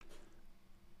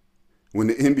When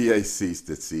the NBA ceased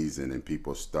its season and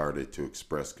people started to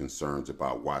express concerns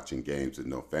about watching games with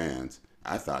no fans,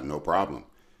 I thought no problem.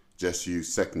 Just use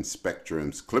Second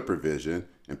Spectrum's Clipper Vision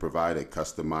and provide a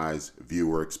customized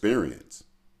viewer experience.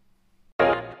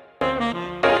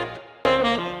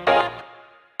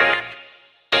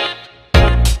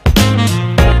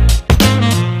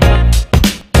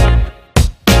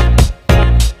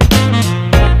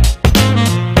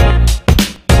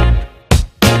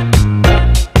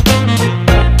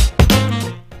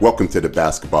 Welcome to the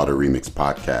Basketball to Remix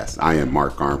podcast. I am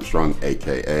Mark Armstrong,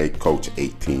 aka Coach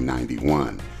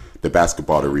 1891. The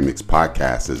Basketball to Remix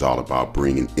podcast is all about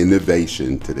bringing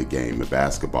innovation to the game of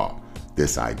basketball.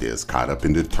 This idea is caught up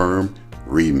in the term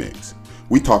remix.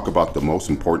 We talk about the most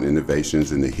important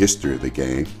innovations in the history of the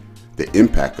game, the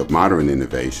impact of modern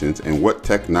innovations, and what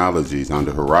technologies on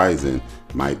the horizon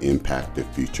might impact the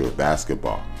future of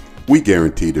basketball. We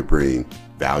guarantee to bring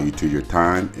value to your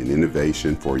time and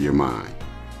innovation for your mind.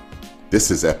 This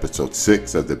is episode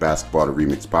 6 of the Basketball to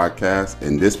Remix podcast,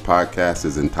 and this podcast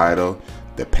is entitled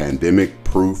The Pandemic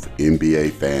Proof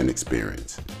NBA Fan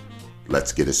Experience.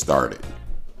 Let's get it started.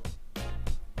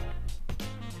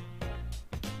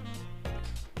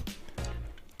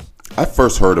 I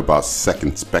first heard about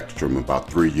Second Spectrum about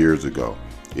 3 years ago.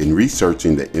 In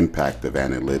researching the impact of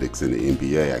analytics in the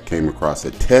NBA, I came across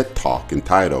a TED Talk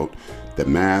entitled The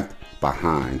Math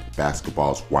Behind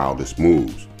Basketball's Wildest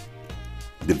Moves.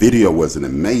 The video was an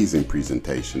amazing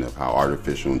presentation of how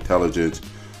artificial intelligence,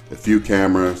 a few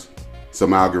cameras,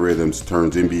 some algorithms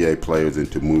turns NBA players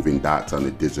into moving dots on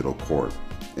a digital court,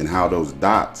 and how those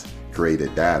dots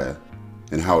created data,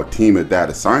 and how a team of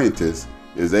data scientists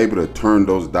is able to turn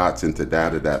those dots into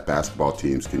data that basketball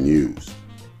teams can use.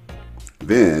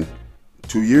 Then,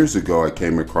 2 years ago, I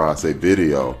came across a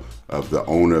video of the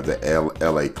owner of the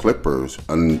LA Clippers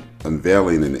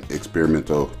unveiling an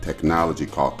experimental technology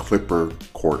called Clipper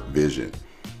Court Vision,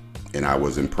 and I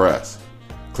was impressed.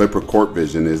 Clipper Court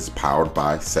Vision is powered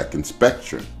by Second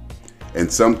Spectrum, and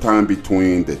sometime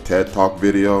between the TED Talk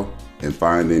video and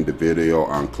finding the video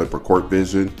on Clipper Court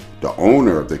Vision, the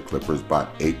owner of the Clippers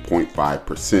bought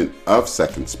 8.5% of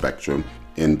Second Spectrum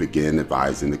and began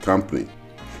advising the company.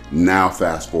 Now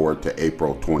fast forward to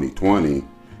April 2020,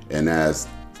 and as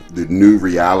the new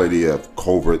reality of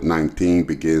COVID-19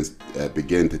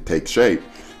 began to take shape,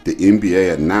 the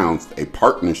NBA announced a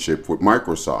partnership with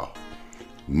Microsoft.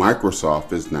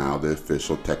 Microsoft is now the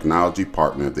official technology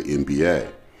partner of the NBA.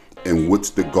 And what's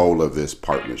the goal of this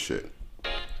partnership?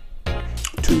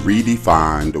 To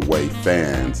redefine the way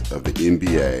fans of the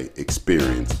NBA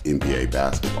experience NBA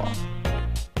basketball.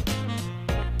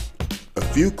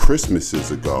 A few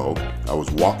Christmases ago, I was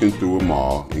walking through a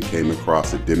mall and came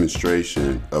across a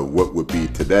demonstration of what would be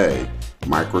today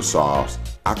Microsoft's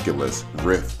Oculus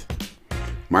Rift,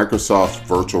 Microsoft's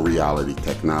virtual reality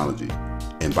technology.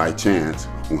 And by chance,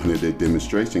 one of the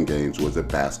demonstration games was a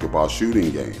basketball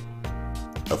shooting game.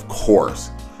 Of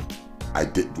course, I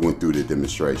went through the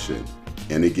demonstration,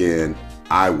 and again,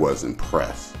 I was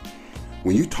impressed.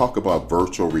 When you talk about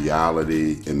virtual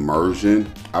reality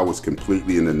immersion, I was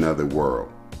completely in another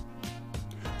world.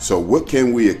 So what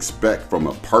can we expect from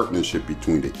a partnership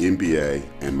between the NBA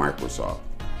and Microsoft?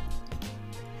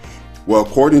 Well,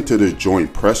 according to the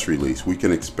joint press release, we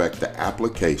can expect the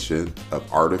application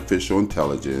of artificial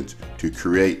intelligence to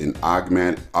create an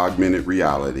augmented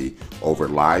reality over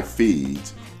live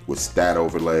feeds with stat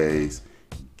overlays,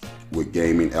 with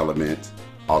gaming elements,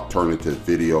 alternative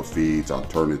video feeds,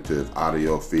 alternative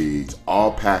audio feeds,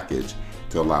 all packaged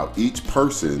to allow each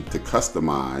person to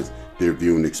customize their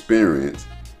viewing experience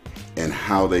and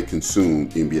how they consume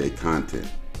NBA content.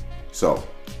 So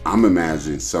I'm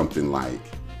imagining something like,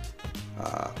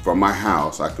 from my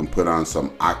house, I can put on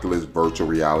some Oculus virtual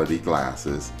reality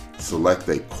glasses, select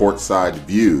a courtside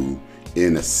view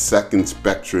in a Second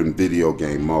Spectrum video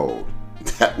game mode.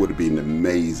 That would be an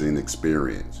amazing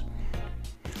experience.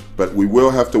 But we will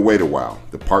have to wait a while.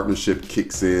 The partnership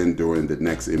kicks in during the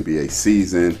next NBA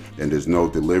season, and there's no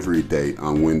delivery date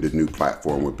on when the new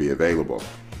platform will be available.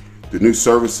 The new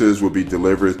services will be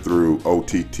delivered through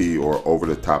OTT or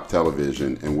over-the-top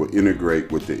television and will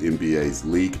integrate with the NBA's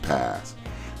League Pass,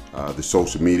 the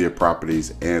social media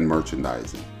properties, and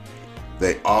merchandising.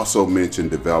 They also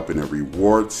mentioned developing a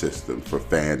reward system for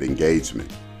fan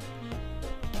engagement.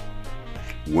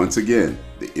 Once again,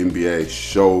 the NBA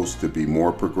shows to be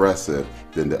more progressive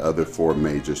than the other 4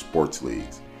 major sports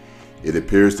leagues. It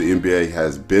appears the NBA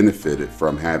has benefited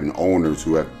from having owners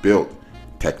who have built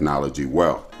technology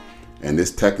wealth. And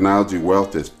this technology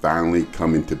wealth is finally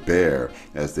coming to bear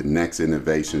as the next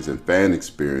innovations in fan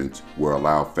experience will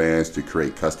allow fans to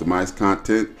create customized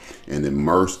content and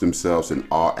immerse themselves in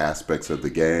all aspects of the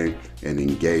game and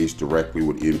engage directly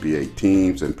with NBA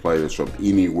teams and players from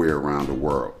anywhere around the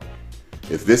world.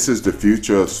 If this is the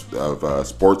future of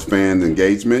sports fan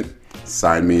engagement,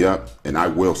 sign me up and I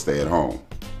will stay at home.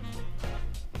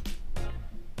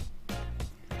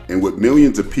 And with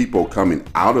millions of people coming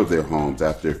out of their homes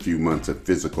after a few months of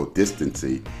physical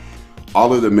distancing,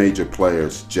 all of the major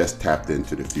players just tapped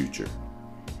into the future.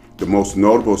 The most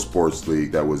notable sports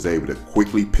league that was able to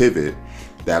quickly pivot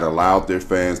that allowed their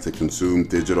fans to consume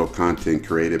digital content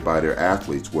created by their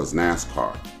athletes was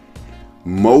NASCAR.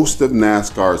 Most of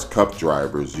NASCAR's Cup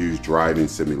drivers use driving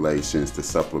simulations to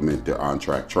supplement their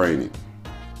on-track training.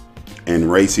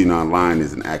 And racing online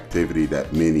is an activity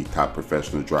that many top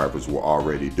professional drivers were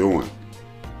already doing.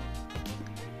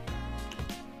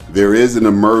 There is an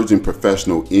emerging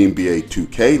professional NBA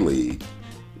 2K league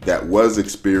that was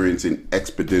experiencing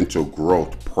exponential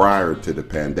growth prior to the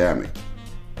pandemic.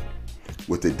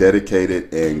 With a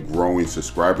dedicated and growing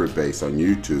subscriber base on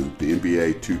YouTube, the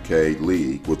NBA 2K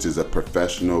League, which is a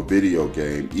professional video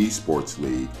game esports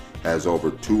league, has over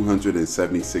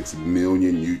 276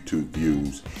 million YouTube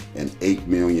views and 8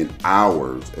 million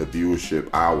hours of viewership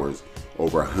hours,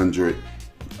 over 100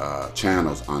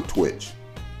 channels on Twitch.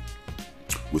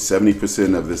 With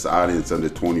 70% of this audience under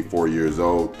 24 years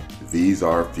old, these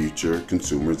are future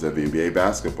consumers of NBA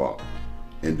basketball.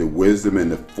 And the wisdom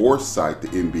and the foresight the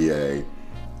NBA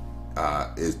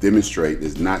is demonstrate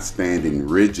is not standing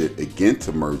rigid against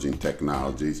emerging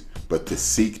technologies, but to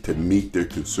seek to meet their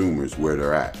consumers where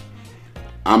they're at.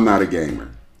 I'm not a gamer,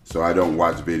 so I don't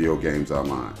watch video games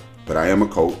online, but I am a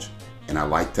coach and I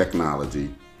like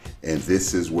technology, and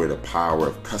this is where the power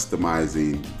of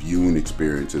customizing viewing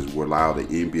experiences will allow the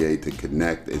NBA to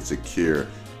connect and secure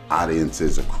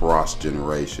audiences across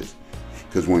generations.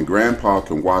 Because when grandpa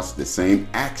can watch the same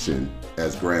action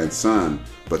as grandson,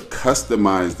 but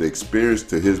customize the experience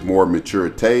to his more mature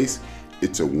taste,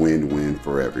 it's a win-win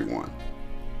for everyone.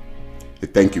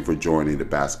 And thank you for joining the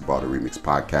Basketball the Remix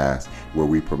podcast, where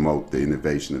we promote the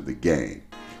innovation of the game.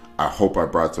 I hope I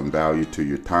brought some value to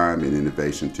your time and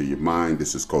innovation to your mind.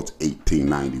 This is Coach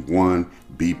 1891.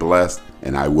 Be blessed,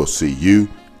 and I will see you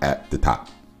at the top.